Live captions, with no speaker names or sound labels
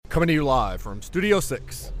Coming to you live from Studio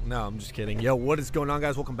 6. No, I'm just kidding. Yo, what is going on,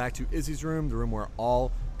 guys? Welcome back to Izzy's Room, the room where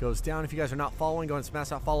all goes down. If you guys are not following, go ahead and smash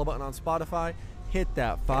that follow button on Spotify. Hit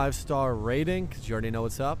that 5-star rating because you already know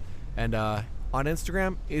what's up. And on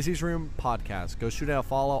Instagram, Izzy's Room Podcast. Go shoot out a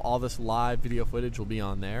follow. All this live video footage will be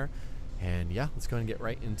on there. And yeah, let's go ahead and get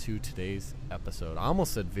right into today's episode. I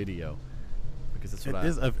almost said video because that's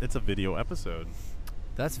what it's a video episode.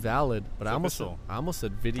 That's valid, but I almost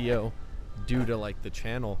said video due to like the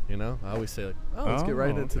channel, you know. I always say like, let's get right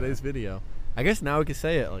into today's video. I guess now we can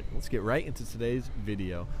say it like, let's get right into today's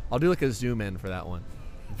video. I'll do like a zoom in for that one.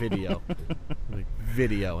 Video. Like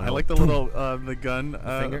video. And I like the little the gun,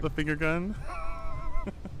 the finger gun.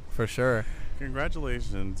 For sure.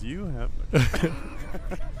 Congratulations, you have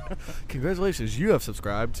Congratulations, you have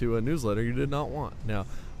subscribed to a newsletter you did not want. Now,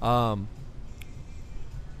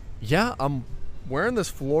 yeah, I'm wearing this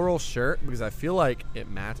floral shirt because I feel like it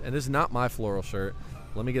matches, and this is not my floral shirt.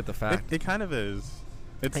 Let me get the fact. It kind of is.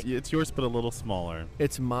 It's yours, but a little smaller.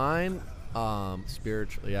 It's mine,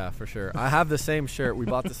 spiritually, yeah, for sure. I have the same shirt. We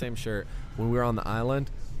bought the same shirt when we were on the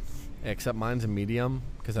island, except mine's a medium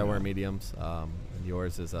because I wear mediums, and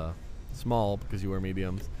yours is a small because you wear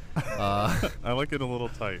mediums. I like it a little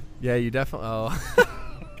tight. Yeah, you definitely. Oh.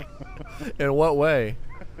 In what way?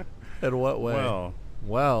 In what way?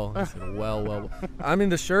 Well, I said, well. I mean,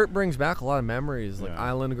 the shirt brings back a lot of memories, like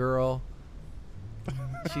Island Girl.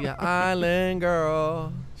 She a Island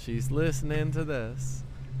Girl. She's listening to this.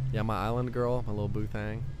 Yeah, my Island Girl, my little boo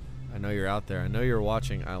thing. I know you're out there. I know you're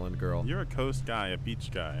watching Island Girl. You're a coast guy, a beach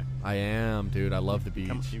guy. I am, dude. I love the beach.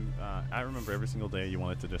 I remember every single day you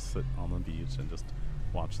wanted to just sit on the beach and just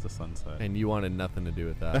watch the sunset. And you wanted nothing to do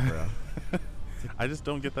with that, bro. I just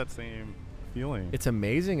don't get that same feeling. It's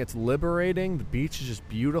amazing. It's liberating. The beach is just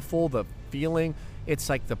beautiful. The feeling, it's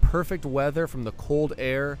like the perfect weather from the cold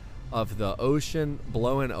air of the ocean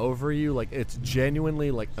blowing over you. Like, it's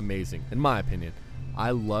genuinely like amazing, in my opinion.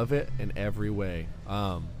 I love it in every way.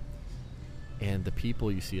 And the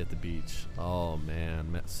people you see at the beach, oh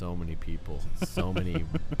man, met so many people, so many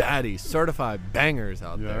baddies, certified bangers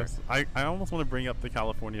out there. I almost want to bring up the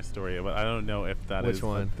California story, but I don't know if that is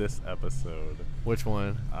this episode. Which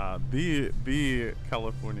one? The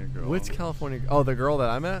California girl. Which California? Oh, the girl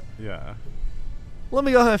that I met? Yeah. Let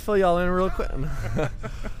me go ahead and fill y'all in real quick. I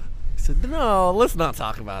said, no, let's not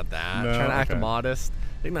talk about that. No, trying to act modest.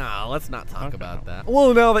 Like, no, let's not talk about that.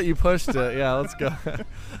 Well, now that you pushed it, yeah, let's go.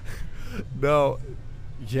 No,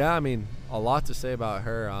 yeah, I mean, a lot to say about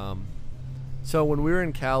her. So when we were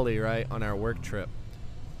in Cali, right, on our work trip,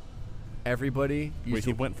 everybody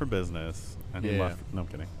he went for business and he left. No, I'm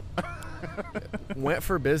kidding. Went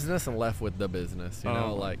for business and left with the business. You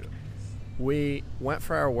know, like we went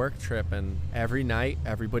for our work trip, and every night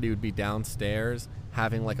everybody would be downstairs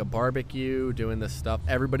having like a barbecue, doing this stuff.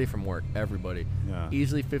 Everybody from work, everybody. Yeah.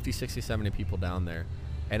 Easily 50, 60, 70 people down there.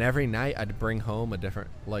 And every night I'd bring home a different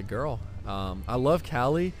like girl. I love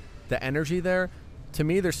Cali, the energy there. To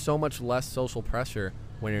me, there's so much less social pressure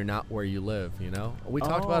when you're not where you live. You know, we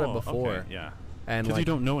talked about it before. Okay, yeah, and because you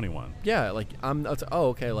don't know anyone. Yeah, like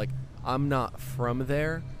like I'm not from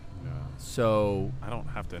there, so I don't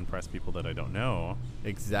have to impress people that I don't know.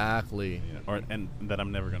 Exactly. And that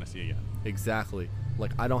I'm never gonna see again. Exactly.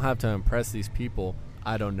 Like I don't have to impress these people.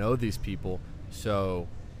 I don't know these people, so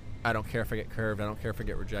I don't care if I get curved. I don't care if I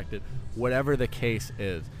get rejected. Whatever the case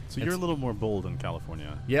is. So you're a little more bold in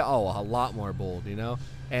California. Yeah, a lot more bold, you know?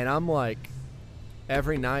 And I'm like,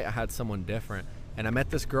 every night I had someone different. And I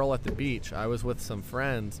met this girl at the beach. I was with some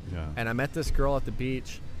friends. Yeah. And I met this girl at the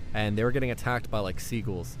beach, and they were getting attacked by, like,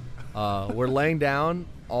 seagulls. We're laying down.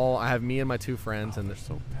 I have me and my two friends. And they're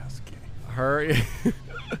so pesky. Her.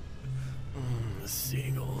 The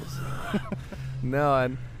seagulls. No,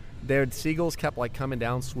 and their seagulls kept like coming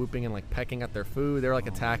down, swooping and like pecking at their food. They were like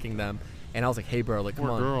attacking them, and I was like, "Hey, bro, like, come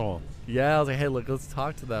on." Girl. Yeah, I was like, "Hey, look, let's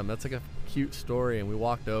talk to them." That's like a cute story, and we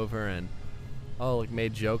walked over and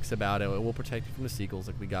made jokes about it. We'll protect you from the seagulls.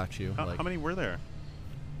 Like, we got you. How many were there?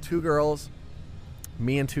 2 girls,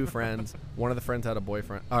 me and 2 friends. One of the friends had a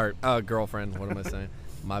boyfriend or girlfriend. What am I saying?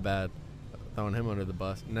 My bad. Throwing him under the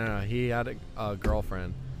bus. No, he had a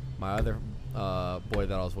girlfriend. My other boy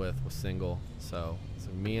that I was with was single, so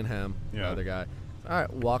me and him, the other guy. All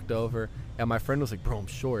right, walked over, and my friend was like, "Bro, I'm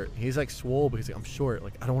short." He's like swole, but he's like, "I'm short.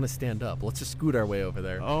 Like, I don't want to stand up. Let's just scoot our way over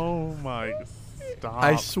there." Oh my! Stop!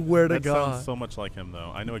 I swear to God. That sounds so much like him,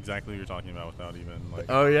 though. I know exactly what you're talking about without even like.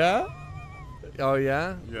 Oh yeah. Oh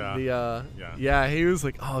yeah. Yeah. Yeah. He was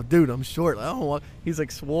like, "Oh, dude, I'm short. I don't want." He's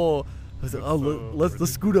like swole. I was like, oh,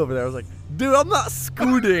 let's scoot over there. I was like, dude, I'm not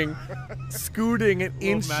scooting. Scooting and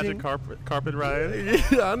inching. Magic carpet ride?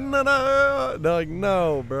 Yeah, no. Like,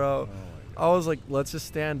 no, bro. I was like, let's just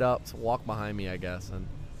stand up, walk behind me, I guess. And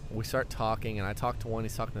we start talking, and I talk to one,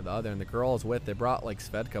 he's talking to the other, and the girl I was with, they brought like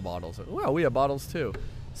Svedka bottles. Well, we have bottles too.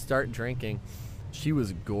 Start drinking. She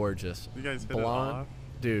was gorgeous. You guys hit it off?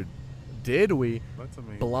 Dude, did we? That's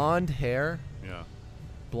amazing. Blonde hair. Yeah.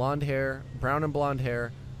 Blonde hair, brown and blonde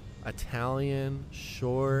hair, Italian,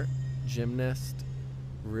 short, gymnast,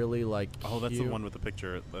 really like cute. Oh, that's the one with the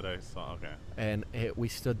picture that I saw. Okay. And we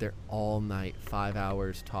stood there all night, 5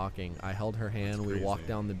 hours talking. I held her hand. We walked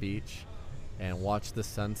down the beach and watched the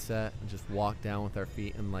sunset and just walked down with our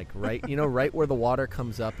feet and like right where the water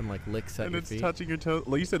comes up and like licks at your feet. And it's touching your toes.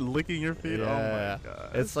 Like you said, licking your feet. Yeah. Oh my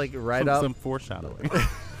god. It's like right up. Some foreshadowing.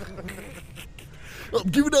 I'm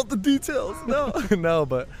giving out the details. No,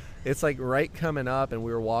 but it's like right coming up, and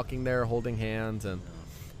we were walking there holding hands, and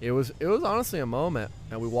it was honestly a moment.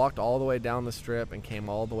 And we walked all the way down the strip and came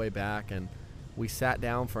all the way back, and we sat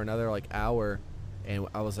down for another like hour, and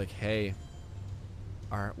I was like, hey,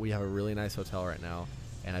 we have a really nice hotel right now,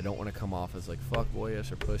 and I don't want to come off as like fuck boyish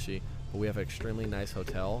or pushy, but we have an extremely nice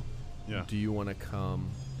hotel. Yeah. Do you want to come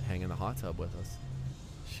hang in the hot tub with us?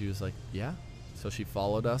 She was like, yeah. So she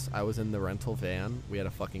followed us. I was in the rental van. We had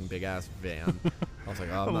a fucking big ass van. I was like,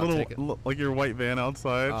 oh, I'm not taking like your white van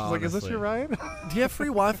outside. She's like, is this your ride? Do you have free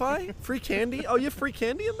Wi-Fi? Free candy? Oh, you have free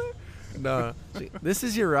candy in there? No. This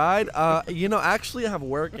is your ride? Actually I have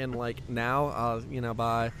work and like now,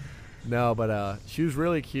 bye. No, but she was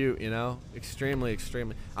really cute, extremely,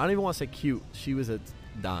 extremely. I don't even want to say cute. She was a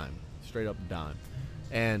dime, straight up dime.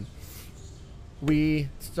 And we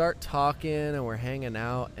start talking and we're hanging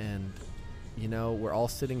out, and we're all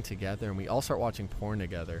sitting together, and we all start watching porn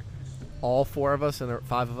together. All 5 of us in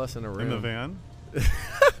a room. In the van?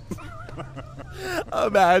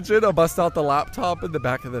 Imagine I bust out the laptop in the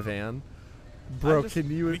back of the van. Bro,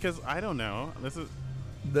 can you... Because I don't know. This is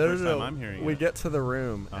the first time I'm hearing We it. get to the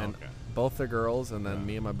room, and okay. both the girls and then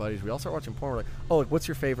me and my buddies, we all start watching porn. We're like, oh, like, what's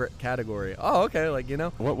your favorite category? Oh, okay,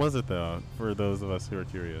 What was it, though, for those of us who are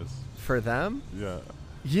curious? For them? Yeah.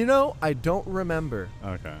 I don't remember.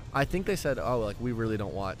 Okay. I think they said, oh, like, we really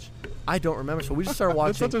don't watch. I don't remember. So we just started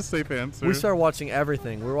watching. That's such a safe answer. We started watching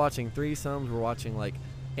everything. We were watching threesomes. We were watching, like,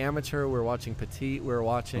 amateur. We were watching petite. We were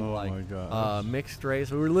watching, mixed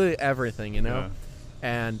race. We were literally everything, Yeah.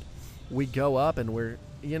 And we go up and we're,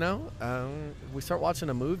 we start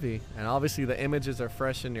watching a movie. And obviously the images are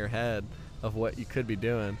fresh in your head of what you could be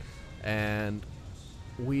doing. And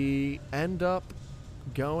we end up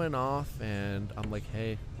going off, and I'm like,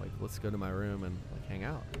 hey, like, let's go to my room and like hang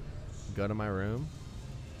out. Go to my room.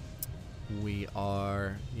 We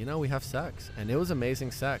have sex, and it was amazing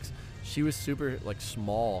sex. She was super like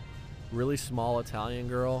small, really small Italian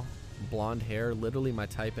girl, blonde hair, literally my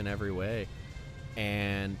type in every way.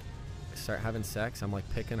 And I start having sex. I'm like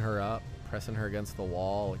picking her up, pressing her against the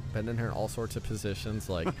wall, like bending her in all sorts of positions,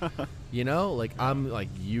 like I'm like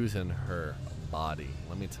using her body,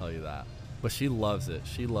 let me tell you that. But she loves it.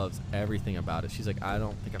 She loves everything about it. She's like, I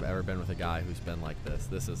don't think I've ever been with a guy who's been like this.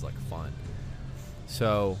 This is like fun.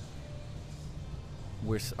 So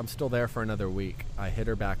I'm still there for another week. I hit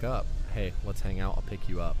her back up. Hey, let's hang out. I'll pick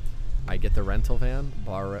you up. I get the rental van,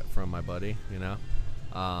 borrow it from my buddy,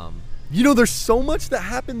 there's so much that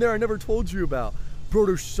happened there I never told you about. Bro,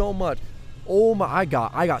 there's so much. Oh my, I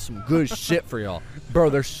got some good shit for y'all. Bro,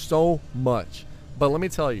 there's so much. But let me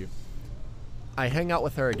tell you, I hang out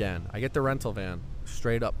with her again. I get the rental van,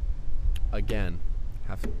 straight up, again,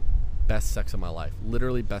 have best sex of my life.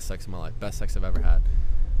 Literally best sex of my life. Best sex I've ever had.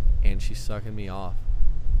 And she's sucking me off.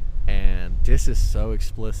 And this is so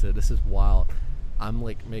explicit. This is wild. I'm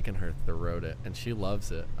like making her throat it, and she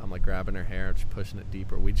loves it. I'm like grabbing her hair, just pushing it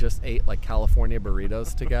deeper. We just ate like California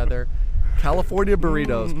burritos together. California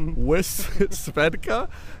burritos with Svedka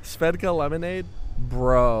lemonade.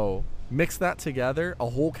 Bro, mix that together, a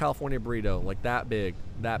whole California burrito, like that big.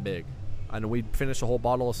 And we finished a whole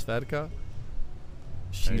bottle of Svedka.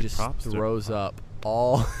 She just throws up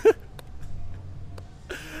all...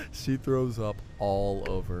 She throws up all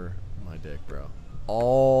over my dick, bro.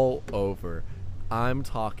 All over. I'm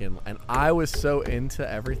talking, and I was so into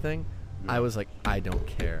everything. Yeah. I was like, I don't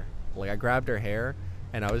care. Like, I grabbed her hair,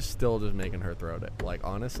 and I was still just making her throat it. Like,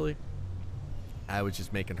 honestly, I was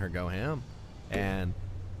just making her go ham. And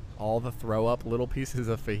all the throw up little pieces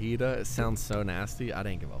of fajita, it sounds so nasty. I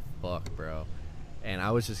didn't give a fuck, bro. And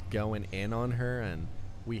I was just going in on her, and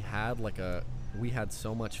we had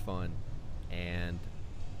so much fun. And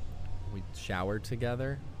we showered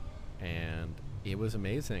together, and it was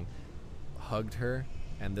amazing. Hugged her,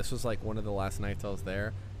 and this was like one of the last nights I was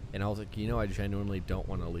there, and I was like, I genuinely don't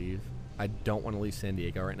want to leave. I don't want to leave San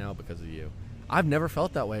Diego right now because of you. I've never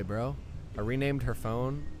felt that way, bro. I renamed her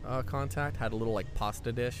phone contact, had a little like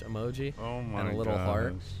pasta dish emoji and a little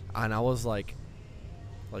heart, and I was like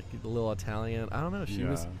the little Italian. I don't know.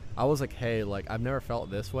 I was like, hey, like I've never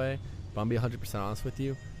felt this way, but I'm gonna be 100% honest with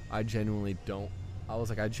you. I genuinely don't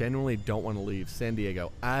want to leave San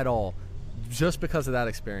Diego at all, just because of that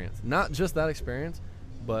experience. Not just that experience,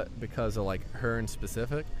 but because of like her in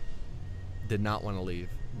specific. Did not want to leave.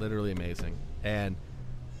 Literally amazing. And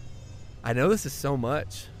I know this is so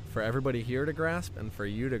much for everybody here to grasp and for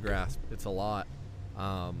you to grasp. It's a lot.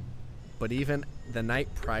 But even the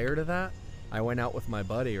night prior to that, I went out with my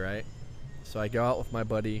buddy, right? So I go out with my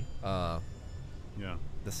buddy, the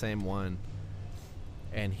same one,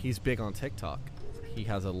 and he's big on TikTok. He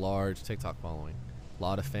has a large TikTok following, a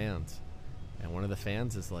lot of fans. And one of the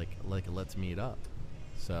fans is like let's meet up.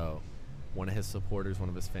 So one of his supporters, one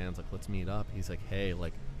of his fans, like, let's meet up. He's like, hey,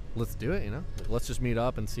 like, let's do it, Like, let's just meet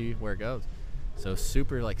up and see where it goes. So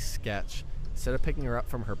super, like, sketch. Instead of picking her up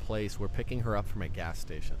from her place, we're picking her up from a gas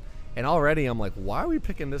station. And already I'm like, why are we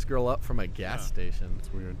picking this girl up from a gas station?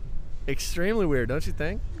 It's weird. Extremely weird, don't you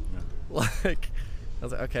think? Yeah. Like, I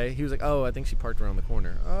was like, okay. He was like, oh, I think she parked around the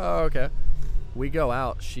corner. Oh, okay. We go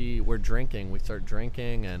out. We're drinking. We start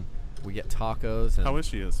drinking, and we get tacos. And how is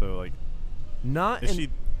she? So, like, she...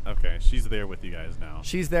 Okay, she's there with you guys now.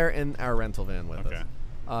 She's there in our rental van with us.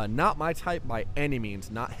 Not my type by any means,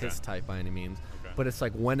 not his type by any means, but it's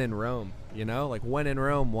like when in Rome, Like when in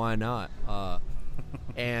Rome, why not?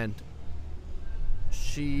 And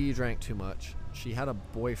she drank too much. She had a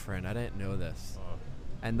boyfriend. I didn't know this.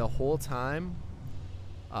 And the whole time,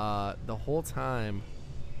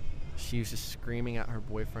 she was just screaming at her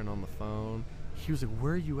boyfriend on the phone. He was like,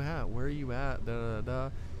 where are you at? Where are you at? Da, da, da.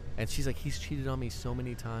 And she's like, he's cheated on me so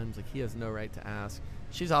many times. Like, he has no right to ask.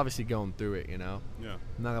 She's obviously going through it, Yeah. I'm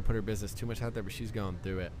not going to put her business too much out there, but she's going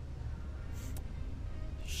through it.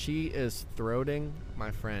 She is throating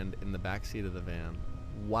my friend in the backseat of the van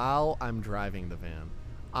while I'm driving the van.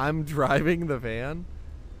 I'm driving the van,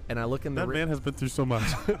 and I look in the... That van has been through so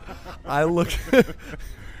much. I look...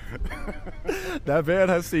 That van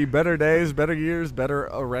has seen better days, better years, better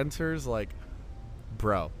renters. Like,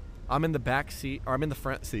 bro... I'm in the back seat, or I'm in the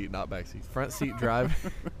front seat, not back seat. Front seat driving.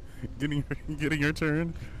 getting your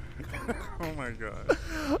turn. Oh my god.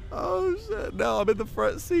 Oh shit! No, I'm in the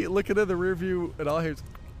front seat, looking in the rear view, and all I hear is.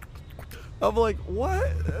 I'm like,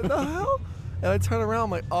 what the hell? And I turn around,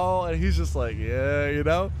 I'm like, oh, and he's just like, yeah,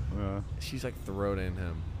 Yeah. She's like throating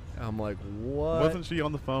him. I'm like, what? Wasn't she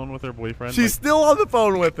on the phone with her boyfriend? She's still on the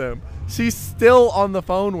phone with him. She's still on the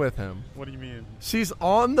phone with him. What do you mean? She's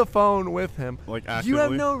on the phone with him. Like, actively? You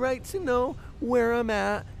have no right to know where I'm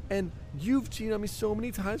at, and you've cheated on me so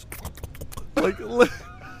many times. Like,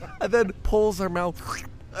 and then pulls her mouth,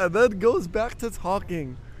 and then goes back to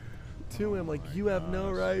talking to him. Like, you have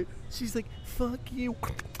no right. She's like, fuck you.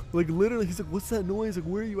 Like, literally, he's like, what's that noise? Like,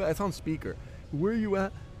 where are you at? It's on speaker. Where are you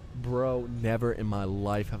at? Bro, never in my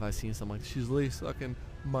life have I seen something like this. She's literally sucking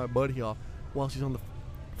my buddy off while she's on the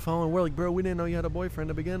phone. We're like, bro, we didn't know you had a boyfriend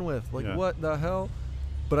to begin with. Like, what the hell?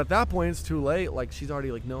 But at that point, it's too late. Like, she's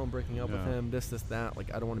already like, no, I'm breaking up with him. This, that.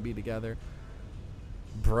 Like, I don't want to be together.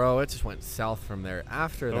 Bro, it just went south from there.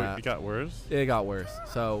 After that, it got worse? It got worse.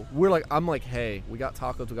 So we're like, I'm like, hey, we got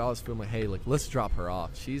tacos, we got all this food. I'm like, hey, like, let's drop her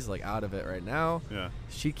off. She's like out of it right now. Yeah.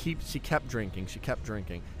 She kept drinking.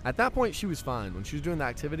 At that point, she was fine. When she was doing the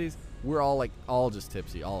activities, we're all just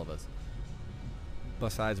tipsy, all of us.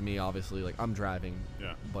 Besides me, obviously, like, I'm driving.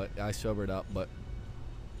 Yeah. But I sobered up. But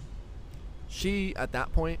she, at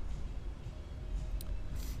that point,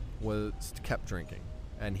 kept drinking,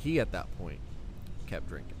 and he, at that point, kept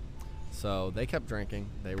drinking. So they kept drinking.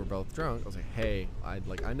 They were both drunk. I was like, hey, I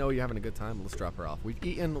know you're having a good time. Let's drop her off. We've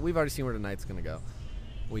eaten. We've already seen where tonight's gonna go.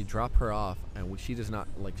 We drop her off, and she does not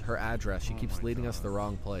like her address. She keeps leading us the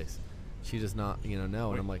wrong place. She does not, know.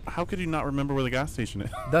 Wait, and I'm like, how could you not remember where the gas station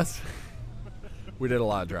is? We did a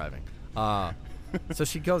lot of driving. So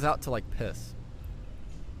she goes out to like piss,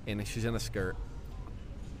 and she's in a skirt,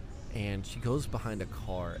 and she goes behind a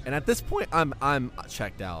car. And at this point, I'm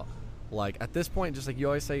checked out. Like, at this point, just like you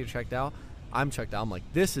always say, you're checked out. I'm checked out. I'm like,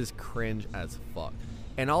 this is cringe as fuck.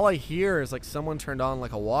 And all I hear is like someone turned on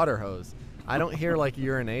like a water hose. I don't hear like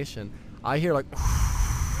urination. I hear like,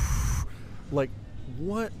 like,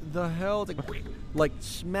 what the hell? It's like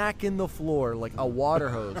smack in the floor, like a water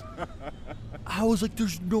hose. I was like,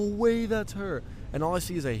 there's no way that's her. And all I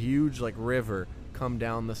see is a huge like river come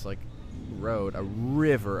down this like road, a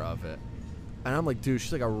river of it. And I'm like, dude,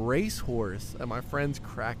 she's like a racehorse. And my friend's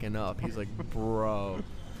cracking up. He's like, bro.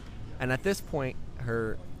 And at this point,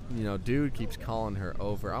 her, dude keeps calling her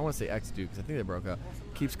over. I want to say ex-dude because I think they broke up.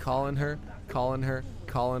 Keeps calling her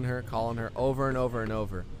over and over and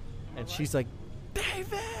over. And she's like,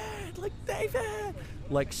 David,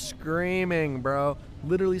 like screaming, bro.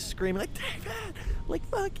 Literally screaming, like, David, like,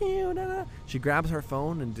 fuck you. Nah, nah. She grabs her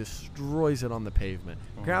phone and destroys it on the pavement.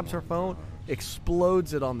 Grabs her phone,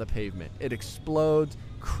 explodes it on the pavement. It explodes,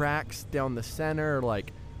 cracks down the center.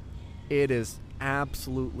 Like, it is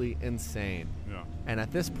absolutely insane. Yeah. And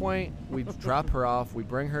at this point, we drop her off. We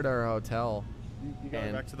bring her to our hotel. You got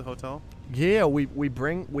her back to the hotel? Yeah, we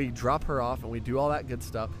drop her off and we do all that good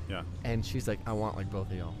stuff. Yeah. And she's like, I want like both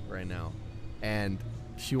of y'all right now. And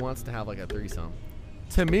she wants to have like a threesome.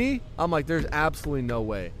 To me, I'm like, there's absolutely no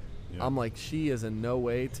way. Yeah. I'm like, she is in no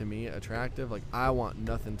way to me attractive. Like, I want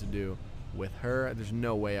nothing to do with her. There's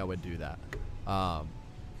no way I would do that.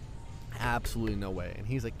 Absolutely no way. And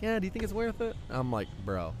he's like, yeah, do you think it's worth it? I'm like,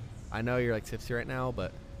 bro, I know you're like tipsy right now,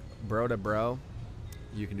 but bro to bro,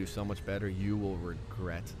 you can do so much better. You will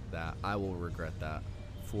regret that. I will regret that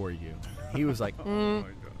for you. He was like,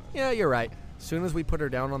 yeah, you're right. As soon as we put her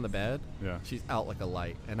down on the bed, yeah, she's out like a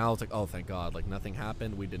light. And I was like, oh, thank God. Like, nothing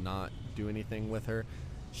happened. We did not do anything with her.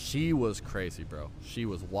 She was crazy, bro. She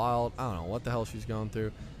was wild. I don't know what the hell she's going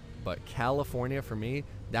through. But California, for me,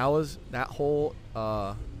 that whole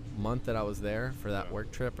month that I was there for that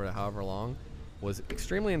work trip or however long was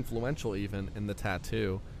extremely influential even in the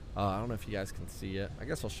tattoo. I don't know if you guys can see it. I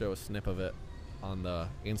guess I'll show a snip of it on the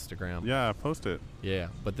Instagram. Yeah, post it. Yeah,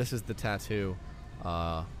 but this is the tattoo,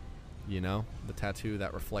 the tattoo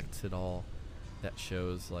that reflects it all, that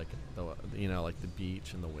shows like like the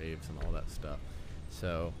beach and the waves and all that stuff.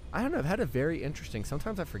 So I don't know. I've had a very interesting.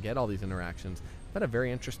 Sometimes I forget all these interactions. I've had a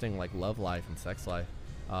very interesting like love life and sex life.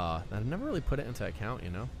 I've never really put it into account,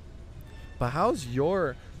 But how's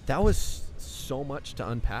your? That was so much to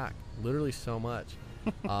unpack. Literally so much.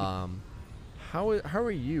 How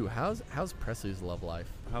are you? How's Presley's love life?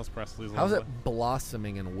 How's Presley's love How's life? it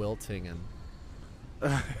blossoming and wilting and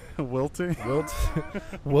wilting?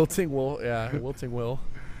 Wilting will.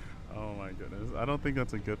 Oh my goodness. I don't think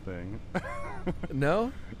that's a good thing.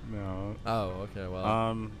 No? No. Oh, okay. Well.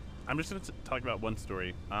 I'm just going to talk about one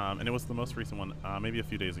story, and it was the most recent one, maybe a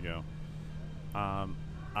few days ago.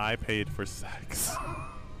 I paid for sex.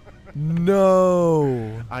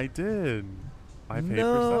 No. I did. I paid for sex.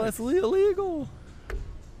 No, that's illegal.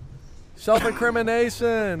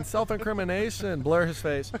 Self-incrimination. Blur his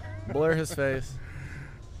face.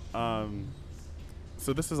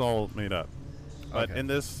 So this is all made up. But in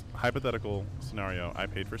this hypothetical scenario, I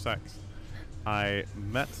paid for sex. I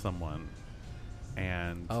met someone,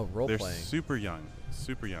 and they're super young,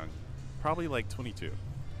 probably like 22.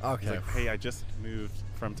 Okay. He's like, hey, I just moved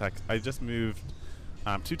from Texas.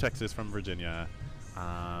 To Texas from Virginia,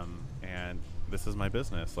 and this is my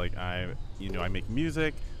business. Like, I make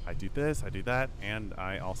music, I do this, I do that, and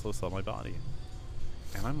I also sell my body.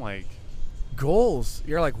 And I'm like, goals.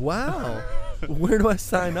 You're like, wow. Where do I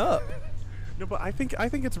sign up? No, but I think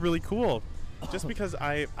it's really cool, just because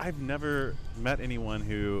I've never met anyone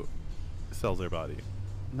who sells their body,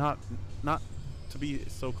 not to be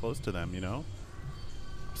so close to them,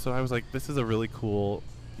 So I was like, this is a really cool,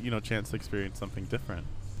 chance to experience something different.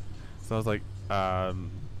 So I was like,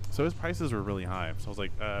 so his prices were really high. So I was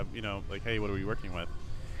like, like, hey, what are we working with?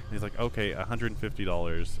 And he's like, okay,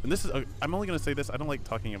 $150. And this is, I'm only going to say this. I don't like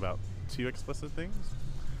talking about too explicit things.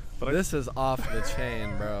 But this is off the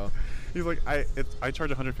chain, bro. He's like, I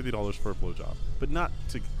charge $150 for a blowjob, but not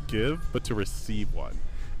to give, but to receive one.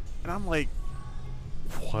 And I'm like,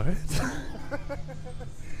 what?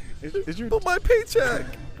 is your but my paycheck?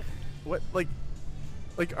 What, like,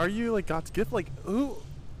 are you like God's gift? Like, who?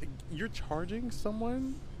 You're charging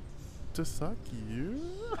someone to suck you?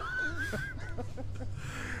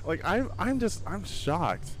 Like, I'm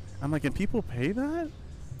shocked. I'm like, can people pay that?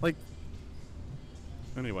 Like,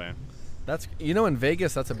 anyway. That's, in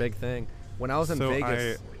Vegas, that's a big thing. When I was in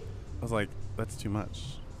Vegas, I was like, that's too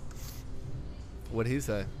much. What'd he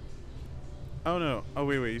say? Oh no. Oh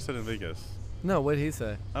wait. You said in Vegas. No, what'd he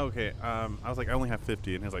say? Okay. I was like, I only have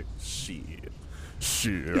 50, and he was like, shit.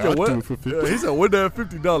 I'll do it for 50. He said, what that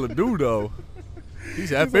 $50 do though? He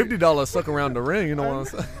said, $50 suck around the ring. You know what I'm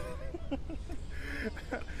saying?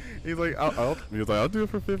 He's like, I'll do it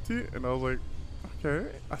for 50, and I was like, okay.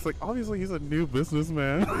 I was like, obviously he's a new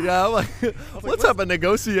businessman. Yeah, I'm like, what type of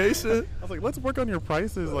negotiation? I was like, let's work on your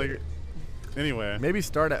prices. Like, anyway. Maybe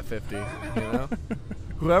start at 50,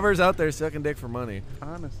 Whoever's out there sucking dick for money.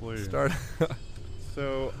 Honestly. Start.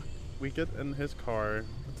 So, we get in his car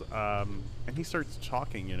and he starts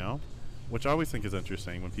talking, which I always think is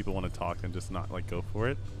interesting when people want to talk and just not like go for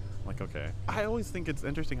it. I'm like, okay. I always think it's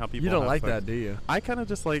interesting how people. You don't like sex. that, do you? I kind of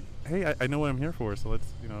just like, hey, I know what I'm here for, so let's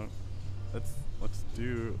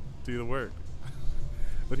do the work.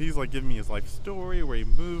 But he's like giving me his life story, where he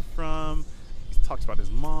moved from. He talks about his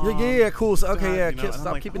mom. Yeah, cool. So, okay, dad, yeah,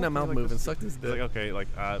 stop like, keeping that mouth moving. Suck this dick. He's like, okay, like,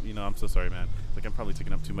 I'm so sorry, man. Like, I'm probably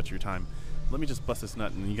taking up too much of your time. Let me just bust this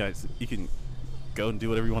nut, and you can go and do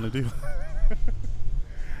whatever you want to do.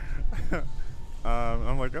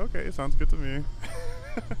 I'm like, okay, sounds good to me.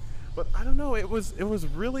 But I don't know. It was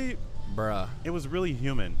really, bruh. It was really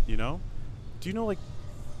human. Do you know, like,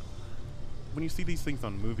 when you see these things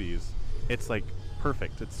on movies, it's like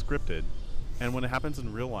perfect, it's scripted, and when it happens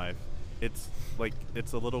in real life, it's like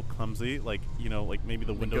it's a little clumsy. Like like maybe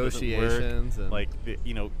the window doesn't work. And like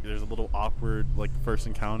there's a little awkward like first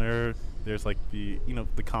encounter. There's like the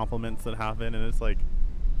the compliments that happen, and it's like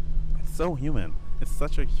it's so human. It's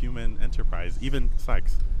such a human enterprise. Even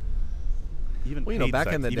sex. Even paid back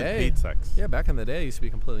sex, in the even day, paid sex. Yeah, back in the day, it used to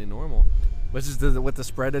be completely normal. Which is with the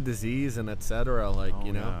spread of disease and etc. Like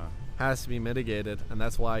has to be mitigated, and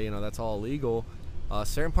that's why that's all illegal.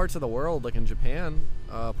 Certain parts of the world, like in Japan,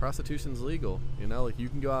 prostitution's legal. Like you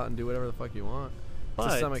can go out and do whatever the fuck you want,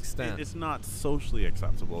 to some extent. It's not socially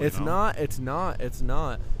acceptable. It's not.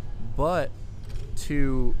 But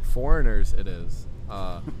to foreigners, it is.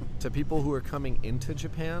 To people who are coming into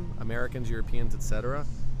Japan, Americans, Europeans, etc.,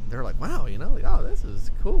 they're like, wow, oh, this is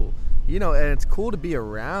cool. And it's cool to be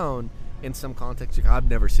around in some context. Like, I've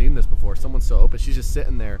never seen this before. Someone's so open. She's just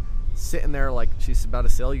sitting there like she's about to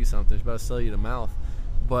sell you something. She's about to sell you the mouth.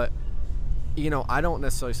 But I don't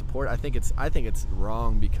necessarily support it. I think it's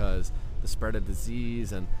wrong because the spread of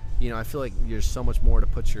disease, and I feel like there's so much more to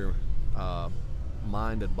put your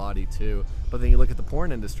mind and body to. But then you look at the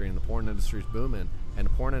porn industry, and the porn industry is booming, and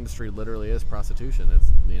the porn industry literally is prostitution.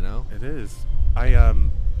 It's it is.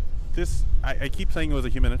 I keep saying it was a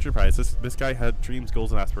human enterprise. This guy had dreams,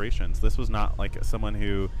 goals, and aspirations. This was not like someone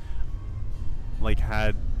who like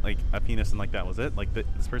had like a penis and like that was it. Like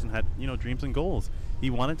this person had dreams and goals. He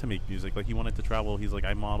wanted to make music. Like he wanted to travel. He's like,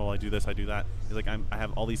 I model, I do this, I do that. He's like, I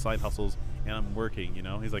have all these side hustles and I'm working.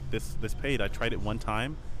 He's like, this paid. I tried it one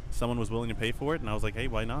time. Someone was willing to pay for it, and I was like, hey,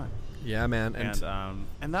 why not? Yeah, man.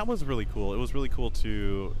 And that was really cool. It was really cool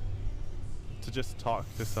to just talk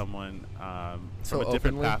to someone from a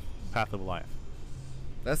different path of life.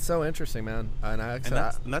 That's so interesting, man. And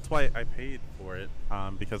that's why I paid for it,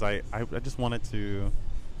 because I just wanted to.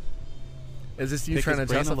 Is this you trying to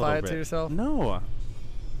justify it to yourself? No.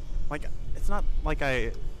 Like, it's not like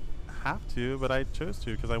I have to, but I chose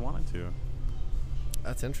to because I wanted to.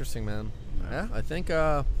 That's interesting, man. Yeah, I think.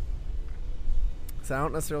 So I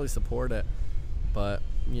don't necessarily support it, but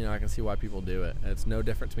I can see why people do it. It's no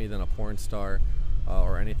different to me than a porn star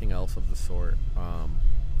or anything else of the sort.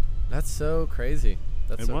 That's so crazy.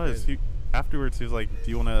 That's so crazy. Afterwards, he was like,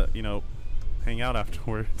 "Do you want to, hang out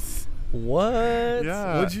afterwards?" What?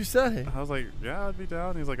 Yeah. What'd you say? I was like, "Yeah, I'd be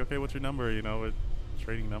down." He's like, "Okay, what's your number?" With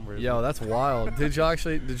trading numbers. Yo, that's wild. Did y'all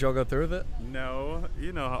go through with it? No,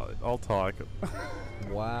 I'll talk.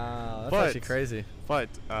 Wow, that's actually crazy. But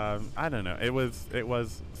I don't know. It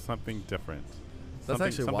was something different. That's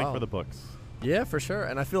actually something wild. For the books. Yeah, for sure.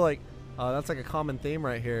 And I feel like that's like a common theme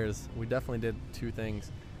right here. Is we definitely did two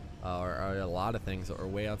things, or a lot of things that were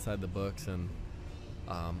way outside the books. And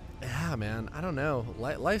yeah, man, I don't know.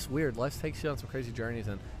 Life's weird. Life takes you on some crazy journeys,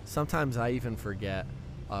 and sometimes I even forget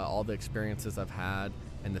all the experiences I've had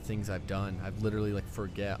and the things I've done. I've literally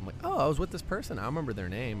forget. I'm like, oh, I was with this person. I remember their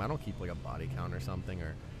name. I don't keep a body count or something,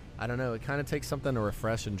 or I don't know. It kind of takes something to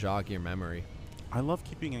refresh and jog your memory. I love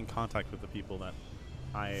keeping in contact with the people that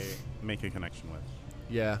I make a connection with.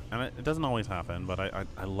 Yeah. And it doesn't always happen, but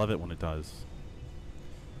I love it when it does.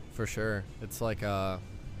 For sure. It's like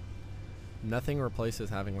nothing replaces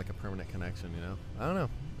having a permanent connection, I don't know.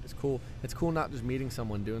 It's cool. It's cool not just meeting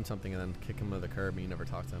someone, doing something, and then kick them to the curb and you never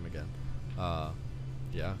talk to them again.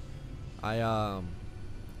 Yeah.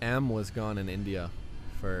 M was gone in India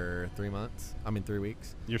for 3 months. 3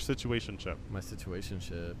 weeks. Your situationship. My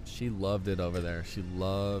situationship. She loved it over there. She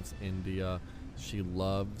loves India.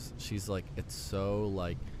 She's like, it's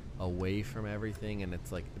so away from everything, and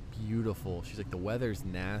it's beautiful. She's like, the weather's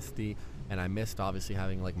nasty, and I missed obviously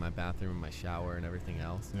having my bathroom and my shower and everything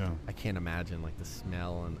else. Yeah. I can't imagine the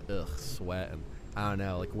smell and sweat, and I don't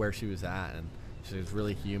know where she was at, and she was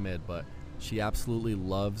really humid, but she absolutely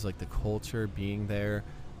loves the culture, being there,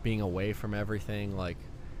 being away from everything. I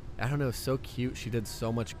don't know, so cute. She did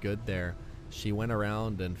so much good there. She went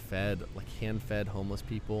around and hand fed homeless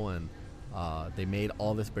people, and they made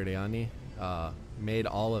all this biryani, made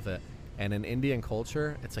all of it. And in Indian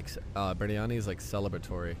culture, it's like biryani is like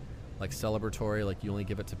celebratory. Like you only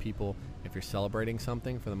give it to people if you're celebrating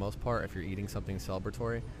something for the most part, if you're eating something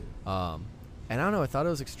celebratory. And I don't know, I thought it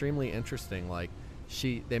was extremely interesting. Like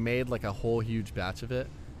they made like a whole huge batch of it,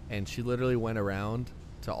 and she literally went around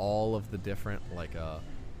to all of the different like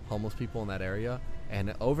homeless people in that area.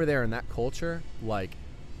 And over there in that culture, like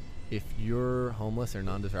if you're homeless or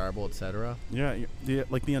non-desirable, etc. Yeah,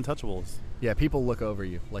 like the untouchables. Yeah, people look over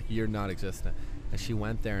you like you're not existent. And she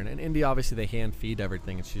went there, and in India, obviously, they hand feed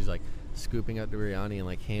everything, and she's like scooping up the biryani and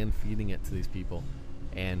like hand feeding it to these people.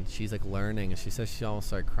 And she's like learning, and she says she almost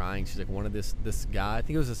started crying. She's like, one of this guy, I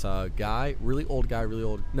think it was this guy, really old,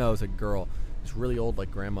 no, it was a girl, this really old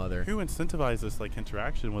like grandmother. Who incentivized this like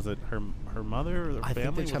interaction? Was it her mother or their family? I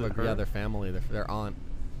think they have their family, their aunt.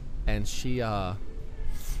 And she was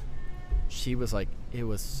like, it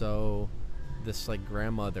was so, this like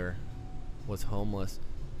grandmother was homeless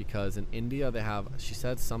because in India she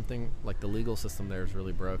said something like the legal system there is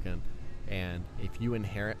really broken, and if you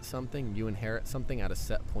inherit something at a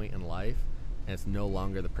set point in life, and it's no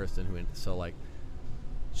longer the person so like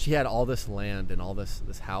she had all this land and all this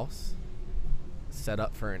house set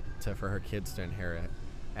up for her kids to inherit,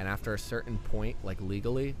 and after a certain point, like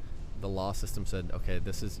legally, the law system said, okay,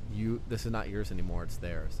 this is not yours anymore, it's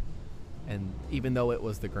theirs. And even though it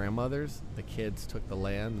was the grandmother's, the kids took the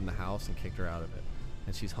land and the house and kicked her out of it.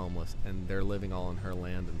 And she's homeless. And they're living all on her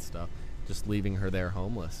land and stuff, just leaving her there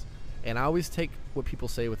homeless. And I always take what people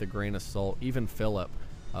say with a grain of salt. Even Philip.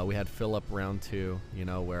 We had Philip round 2,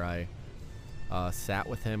 where I sat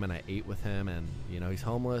with him and I ate with him. And, he's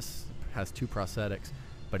homeless, has 2 prosthetics.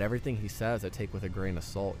 But everything he says I take with a grain of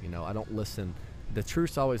salt. I don't listen. The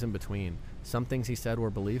truth's always in between. Some things he said were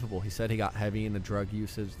believable. He said he got heavy into drug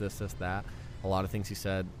usage, this, that. A lot of things he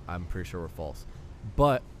said, I'm pretty sure were false.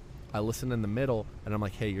 But I listened in the middle, and I'm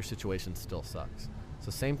like, hey, your situation still sucks. So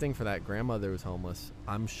same thing for that grandmother who's homeless.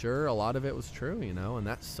 I'm sure a lot of it was true, and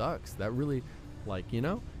that sucks. That really,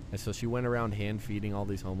 And so she went around hand feeding all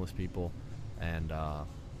these homeless people, and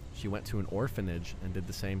she went to an orphanage and did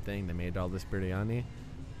the same thing. They made all this biryani,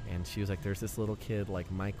 and she was like, there's this little kid, like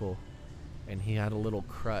Michael, and he had a little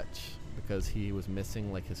crutch because he was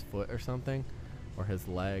missing like his foot or something, or his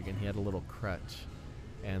leg, and he had a little crutch.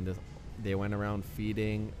 And they went around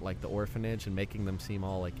feeding like the orphanage and making them seem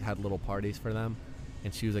all like had little parties for them.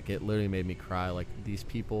 And she was like, it literally made me cry. Like these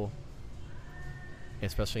people,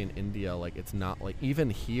 especially in India, like it's not like, even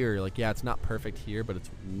here, like yeah, it's not perfect here, but it's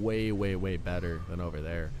way, way, way better than over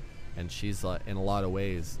there. And she's like, in a lot of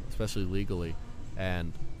ways, especially legally,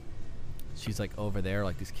 and she's like, over there,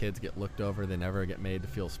 like these kids get looked over, they never get made to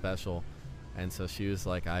feel special. And so she was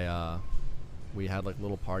like, we had like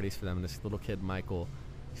little parties for them, and this little kid, Michael,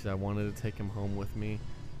 she said, I wanted to take him home with me.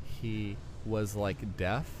 He was like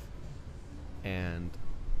deaf, and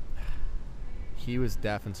he was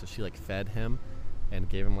deaf, and so she like fed him and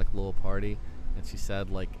gave him like a little party. And she said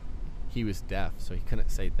like he was deaf, so he couldn't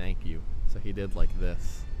say thank you, so he did like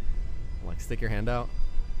this, like stick your hand out.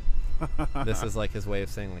 This is like his way of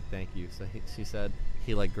saying like thank you. So she said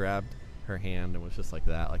he like grabbed her hand and was just like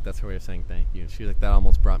that, like that's her way of saying thank you. And she was like, that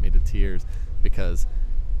almost brought me to tears, because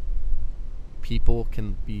people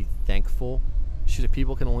can be thankful. She said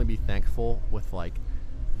people can only be thankful with like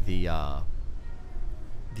the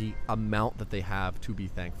amount that they have to be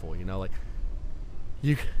thankful, like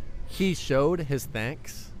he showed his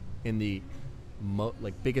thanks in the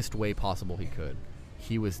biggest way possible he could.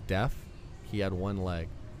 He was deaf, he had one leg,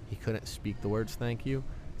 he couldn't speak the words thank you,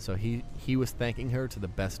 so he was thanking her to the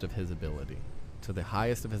best of his ability, to the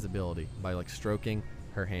highest of his ability, by like stroking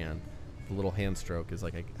her hand. The little hand stroke is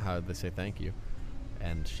like how they say thank you.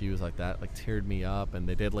 And she was like that, like teared me up. And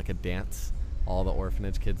they did like a dance, all the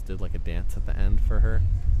orphanage kids did like a dance at the end for her,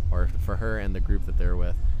 or for her and the group that they're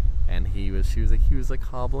with. And he was like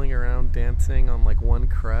hobbling around dancing on like one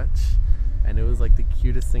crutch, and it was like the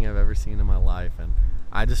cutest thing I've ever seen in my life. And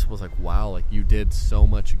I just was like, wow, like you did so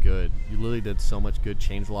much good. You literally did so much good,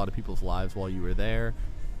 changed a lot of people's lives while you were there,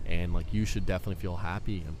 and like you should definitely feel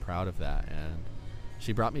happy and proud of that. And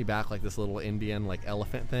she brought me back like this little Indian like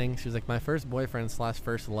elephant thing. She was like, my first boyfriend /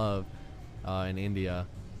 first love in India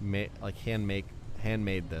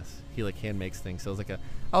handmade this. He like hand makes things. So I was like, I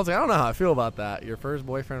don't know how I feel about that. Your first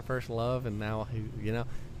boyfriend, first love, and now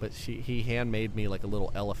but he handmade me like a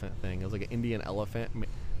little elephant thing. It was like an Indian elephant,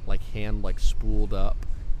 like hand like spooled up,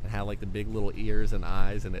 and had like the big little ears and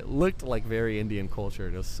eyes, and it looked like very Indian culture.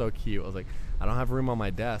 It was so cute. I was like, I don't have room on my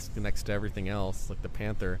desk next to everything else, like the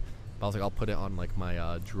panther. But I was like, I'll put it on like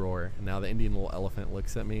my drawer. And now the Indian little elephant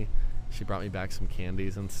looks at me. She brought me back some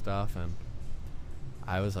candies and stuff, and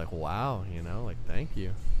I was like, wow, you know, like, thank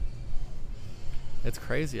you. It's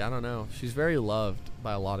crazy. I don't know. She's very loved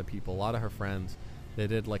by a lot of people. A lot of her friends. They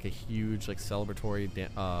did like a huge like celebratory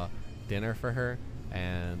dinner for her,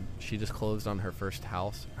 and she just closed on her first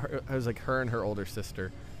house. It was like her and her older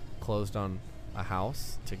sister closed on a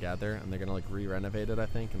house together, and they're gonna like re-renovate it, I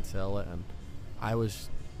think, and sell it. And I was,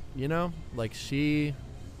 you know, like I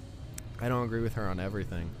don't agree with her on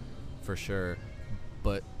everything, for sure,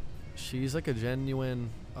 but she's like a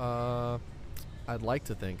genuine, I'd like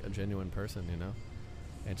to think a genuine person, you know,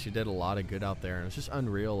 and she did a lot of good out there, and it's just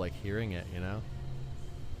unreal, like, hearing it, you know.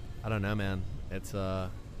 I don't know, man. It's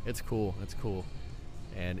cool. It's cool,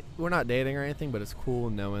 and we're not dating or anything, but it's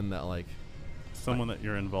cool knowing that, like, someone that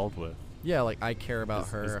you're involved with. Yeah, like, I care about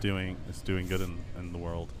her. Is doing good in the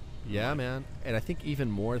world. Yeah, man. And I think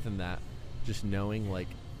even more than that, just knowing, like,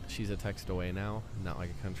 she's a text away now, not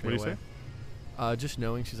like a country away. What do you say? Just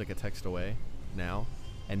knowing she's like a text away now,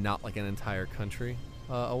 and not like an entire country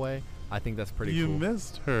away. I think that's pretty cool. You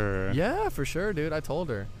missed her. Yeah, for sure, dude. I told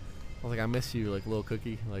her. I was like, I miss you, like, little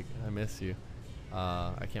cookie. Like, I miss you.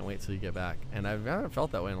 I can't wait till you get back. And I haven't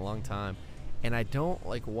felt that way in a long time. And I don't,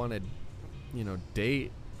 like, want to, you know,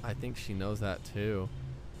 date. I think she knows that too.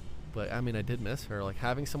 But, I mean, I did miss her. Like,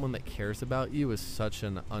 having someone that cares about you is such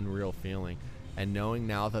an unreal feeling. And knowing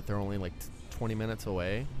now that they're only, like, 20 minutes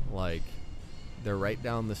away, like, they're right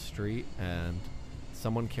down the street, and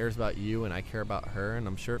someone cares about you, and I care about her, and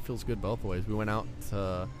I'm sure it feels good both ways. We went out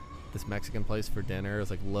to this Mexican place for dinner. It was,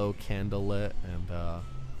 like, low candle lit, and,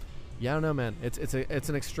 yeah, I don't know, man. It's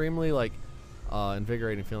an extremely, like,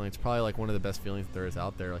 invigorating feeling. It's probably, like, one of the best feelings there is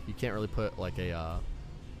out there. Like, you can't really put, like a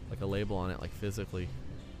label on it, like, physically.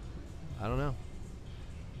 I don't know.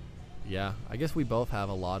 Yeah, I guess we both have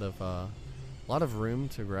a lot of room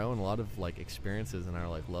to grow, and a lot of, like, experiences in our,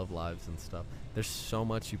 like, love lives and stuff. There's so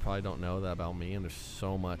much you probably don't know that about me, and there's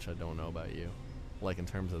so much I don't know about you, like, in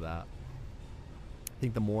terms of that. I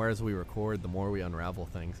think the more as we record, the more we unravel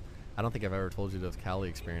things. I don't think I've ever told you those Cali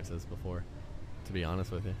experiences before, to be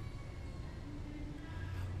honest with you.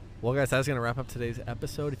 Well, guys, that's going to wrap up today's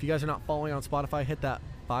episode. If you guys are not following on Spotify, hit that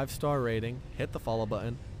 5-star rating, hit the follow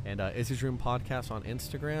button, and Izzy's Dream Podcast on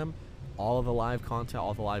Instagram. All of the live content,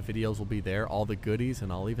 all the live videos will be there, all the goodies,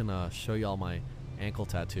 and I'll even show you all my ankle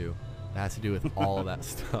tattoo. That has to do with all of that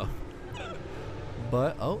stuff.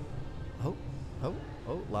 But, oh,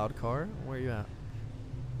 loud car. Where are you at?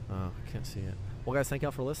 Oh, I can't see it. Well, guys, thank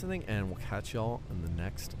y'all for listening, and we'll catch y'all in the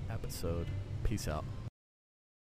next episode. Peace out.